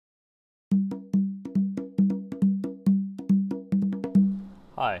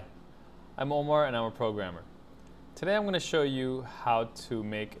Hi, I'm Omar and I'm a programmer. Today I'm going to show you how to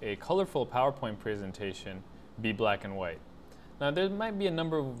make a colorful PowerPoint presentation be black and white. Now there might be a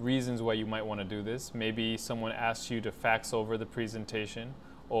number of reasons why you might want to do this. Maybe someone asks you to fax over the presentation,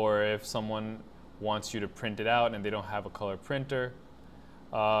 or if someone wants you to print it out and they don't have a color printer,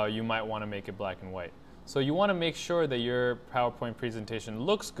 you might want to make it black and white. So you want to make sure that your PowerPoint presentation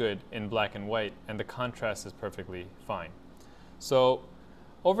looks good in black and white and the contrast is perfectly fine. So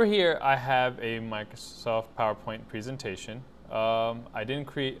over here I have a Microsoft PowerPoint presentation. I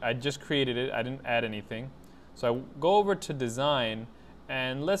just created it, I didn't add anything. So I go over to design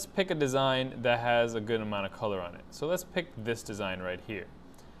and let's pick a design that has a good amount of color on it. So let's pick this design right here.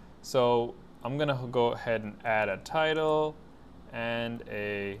 So I'm gonna go ahead and add a title and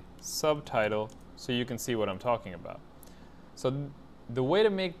a subtitle so you can see what I'm talking about. So the way to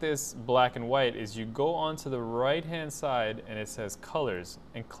make this black and white is you go onto the right hand side and it says colors,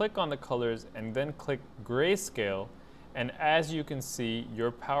 and click on the colors and then click grayscale, and as you can see,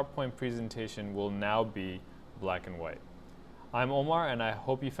 your PowerPoint presentation will now be black and white. I'm Omar and I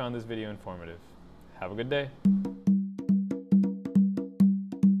hope you found this video informative. Have a good day.